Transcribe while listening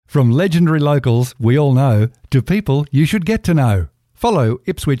From legendary locals we all know to people you should get to know. Follow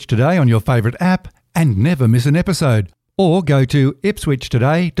Ipswich Today on your favourite app and never miss an episode. Or go to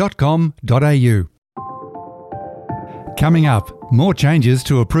ipswichtoday.com.au. Coming up, more changes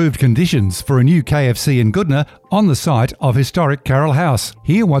to approved conditions for a new KFC in Goodna on the site of historic Carroll House.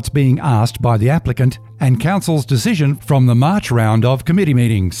 Hear what's being asked by the applicant and Council's decision from the March round of committee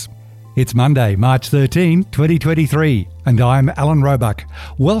meetings. It's Monday, March 13, 2023, and I'm Alan Roebuck.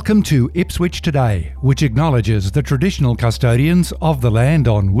 Welcome to Ipswich Today, which acknowledges the traditional custodians of the land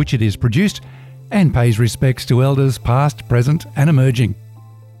on which it is produced and pays respects to elders past, present and emerging.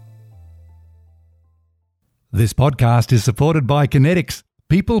 This podcast is supported by Kinetics,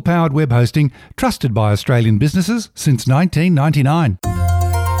 people-powered web hosting trusted by Australian businesses since 1999.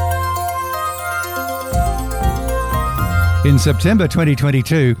 In September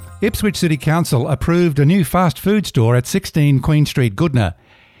 2022, Ipswich City Council approved a new fast food store at 16 Queen Street, Goodna.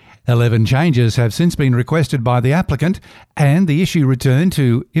 11 changes have since been requested by the applicant and the issue returned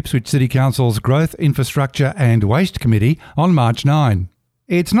to Ipswich City Council's Growth, Infrastructure and Waste Committee on March 9.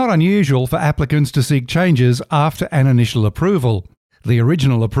 It's not unusual for applicants to seek changes after an initial approval. The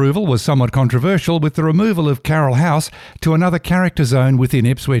original approval was somewhat controversial with the removal of Carroll House to another character zone within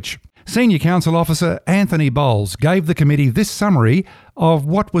Ipswich. Senior Council Officer Anthony Bowles gave the committee this summary of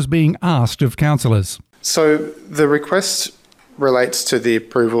what was being asked of councillors. So the request relates to the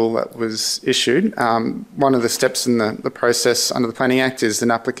approval that was issued. One of the steps in the process under the Planning Act is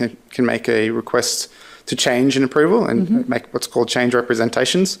an applicant can make a request to change an approval and make what's called change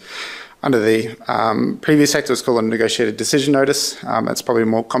representations. Under the previous Act, it was called a negotiated decision notice. That's probably a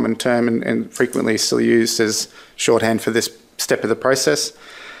more common term and frequently still used as shorthand for this step of the process.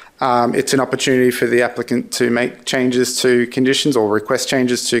 It's an opportunity for the applicant to make changes to conditions or request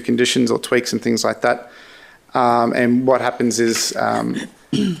changes to conditions or tweaks and things like that. And what happens is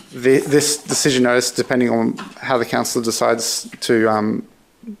this decision notice, depending on how the council decides to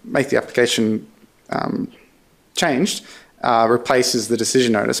make the application changed, replaces the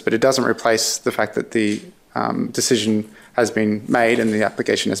decision notice, but it doesn't replace the fact that the decision has been made and the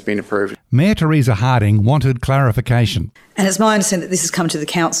application has been approved. Mayor Teresa Harding wanted clarification. And it's my understanding that this has come to the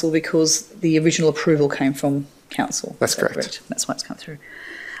council because the original approval came from council. That's correct. That's why it's come through.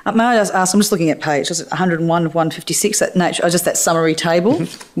 May I just ask, I'm just looking at page 101 of 156, just that summary table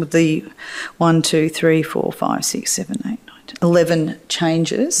with the 1, 2, 3, 4, 5, 6, 7, 8, 9, 10, 11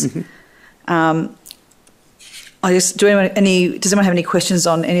 changes. Does anyone have any questions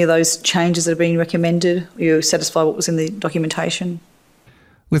on any of those changes that are being recommended? Are you satisfied what was in the documentation?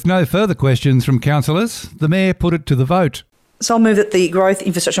 With no further questions from councillors, the Mayor put it to the vote. So I'll move that the Growth,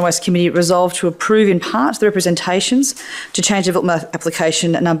 Infrastructure and Waste Committee resolve to approve in part the representations to change development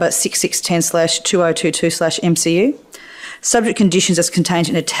application number 6610/2022/MCU, subject conditions as contained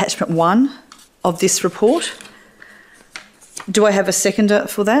in attachment 1 of this report. Do I have a seconder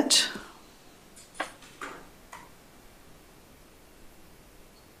for that?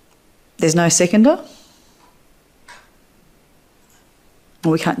 There's no seconder?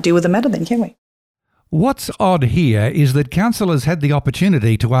 Well, we can't deal with the matter then, can we? What's odd here is that councillors had the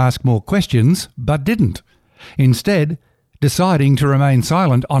opportunity to ask more questions, but didn't, instead deciding to remain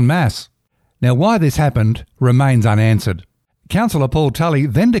silent en masse. Now, why this happened remains unanswered. Councillor Paul Tully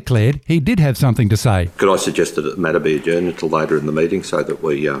then declared he did have something to say. Could I suggest that the matter be adjourned until later in the meeting so that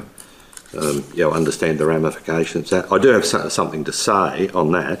we understand the ramifications? I do have something to say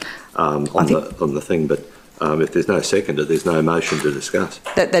on that, on the thing, but if there's no seconder, there's no motion to discuss.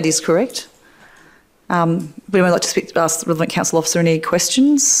 That is correct. Would anyone like to ask the relevant council officer any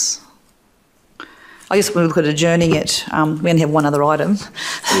questions? I guess we'll look at adjourning it. We only have one other item,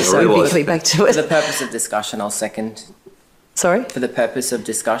 so we'll be back to it. For the purpose of discussion, I'll second. Sorry? For the purpose of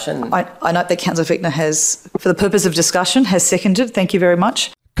discussion. I note that Councillor Fichtner has, for the purpose of discussion, has seconded. Thank you very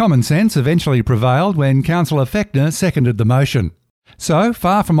much. Common sense eventually prevailed when Councillor Fichtner seconded the motion. So,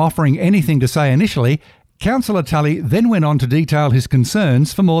 far from offering anything to say initially, Councillor Tully then went on to detail his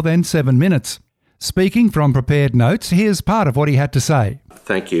concerns for more than 7 minutes. Speaking from prepared notes, here's part of what he had to say.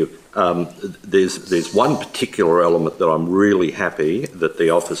 Thank you. There's one particular element that I'm really happy that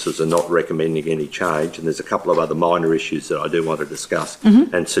the officers are not recommending any change, and there's a couple of other minor issues that I do want to discuss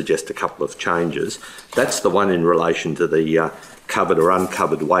and suggest a couple of changes. That's the one in relation to the covered or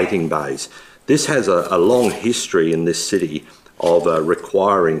uncovered waiting bays. This has a long history in this city of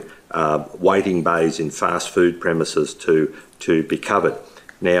requiring waiting bays in fast food premises to be covered.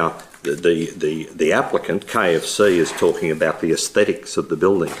 Now, the applicant, KFC, is talking about the aesthetics of the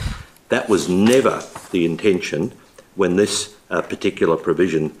building. That was never the intention when this particular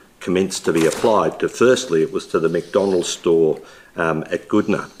provision commenced to be applied to. Firstly, it was to the McDonald's store at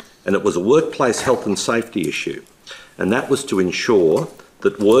Goodna, and it was a workplace health and safety issue, and that was to ensure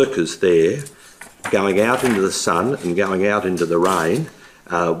that workers there going out into the sun and going out into the rain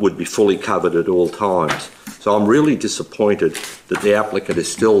would be fully covered at all times. So I'm really disappointed that the applicant is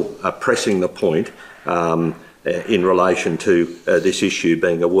still pressing the point in relation to this issue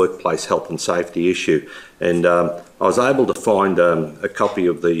being a workplace health and safety issue. And I was able to find a copy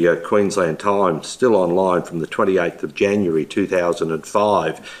of the Queensland Times, still online, from the 28th of January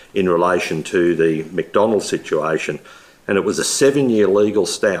 2005 in relation to the McDonald's situation. And it was a 7-year legal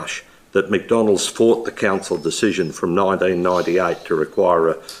stoush that McDonald's fought the council decision from 1998 to require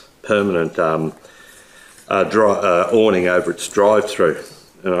a permanent awning over its drive-through.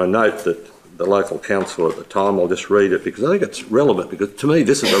 And I note that the local council at the time, I'll just read it because I think it's relevant, because to me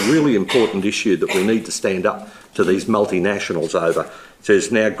this is a really important issue that we need to stand up to these multinationals over. It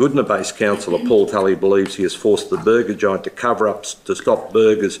says, now Goodna-based councillor Paul Tully believes he has forced the burger giant to cover up to stop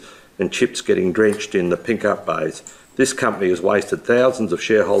burgers and chips getting drenched in the pink-up bays. This company has wasted thousands of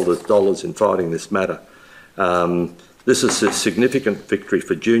shareholders' dollars in fighting this matter. This is a significant victory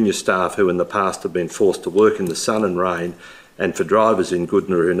for junior staff who in the past have been forced to work in the sun and rain, and for drivers in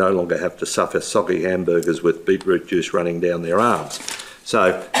Goodna who no longer have to suffer soggy hamburgers with beetroot juice running down their arms.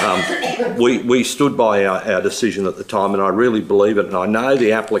 So we stood by our decision at the time, and I really believe it, and I know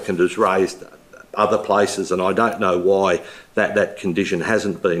the applicant has raised other places, and I don't know why that condition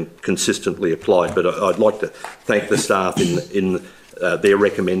hasn't been consistently applied, but I'd like to thank the staff in their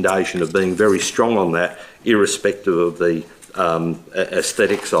recommendation of being very strong on that, irrespective of the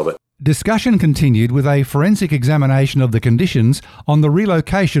aesthetics of it. Discussion continued with a forensic examination of the conditions on the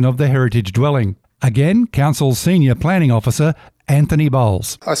relocation of the heritage dwelling. Again, Council's Senior Planning Officer, Anthony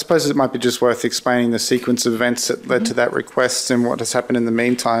Bowles. I suppose it might be just worth explaining the sequence of events that led to that request and what has happened in the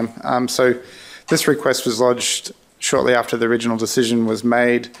meantime. So this request was lodged shortly after the original decision was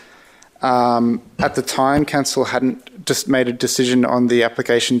made. At the time, Council hadn't just made a decision on the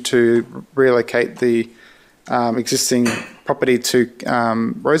application to relocate the existing property to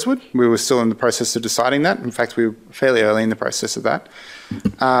Rosewood. We were still in the process of deciding that. In fact, we were fairly early in the process of that.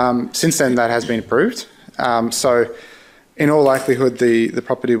 Since then, that has been approved. So in all likelihood, the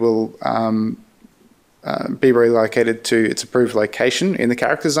property will be relocated to its approved location in the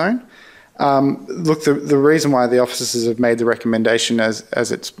character zone. Look, the reason why the officers have made the recommendation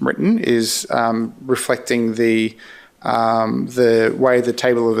as it's written is reflecting the way the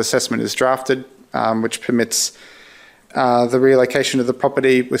table of assessment is drafted, which permits the relocation of the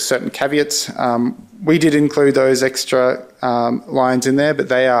property with certain caveats. We did include those extra lines in there, but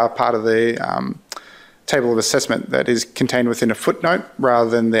they are part of the table of assessment that is contained within a footnote rather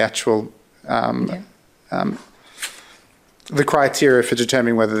than the actual the criteria for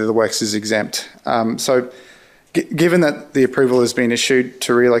determining whether the works is exempt. So given that the approval has been issued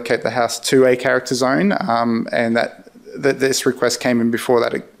to relocate the house to a character zone and that this request came in before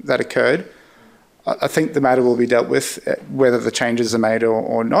that occurred, I think the matter will be dealt with whether the changes are made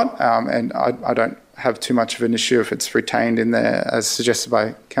or not, and I don't have too much of an issue if it's retained in there as suggested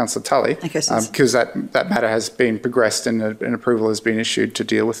by Councillor Tully, because that matter has been progressed and an approval has been issued to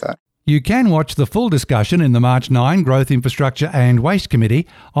deal with that. You can watch the full discussion in the March 9 Growth, Infrastructure and Waste Committee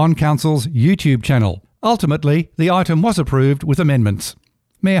on Council's YouTube channel. Ultimately, the item was approved with amendments.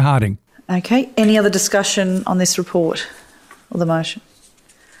 Mayor Harding. Okay, any other discussion on this report or the motion?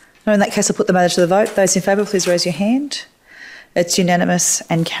 No, in that case, I'll put the matter to the vote. Those in favour, please raise your hand. It's unanimous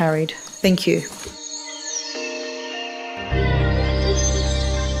and carried. Thank you.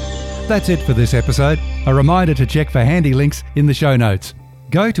 That's it for this episode. A reminder to check for handy links in the show notes.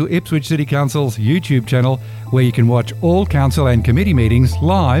 Go to Ipswich City Council's YouTube channel, where you can watch all council and committee meetings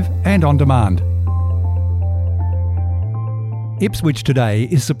live and on demand. Ipswich Today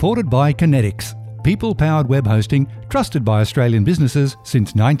is supported by Kinetics, people-powered web hosting trusted by Australian businesses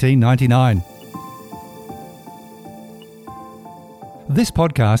since 1999. This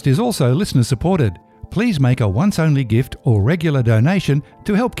podcast is also listener-supported. Please make a once-only gift or regular donation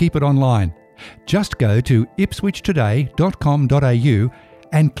to help keep it online. Just go to ipswichtoday.com.au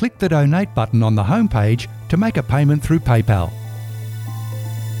and click the donate button on the homepage to make a payment through PayPal.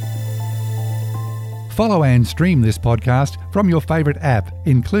 Follow and stream this podcast from your favourite app,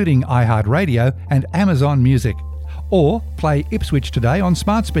 including iHeartRadio and Amazon Music, or play Ipswich Today on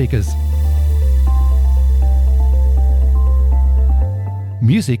smart speakers.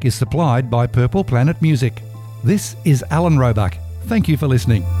 Music is supplied by Purple Planet Music. This is Alan Roebuck. Thank you for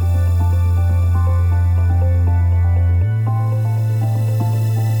listening.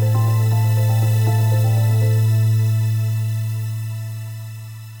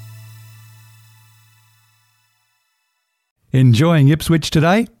 Enjoying Ipswich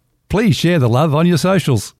today? Please share the love on your socials.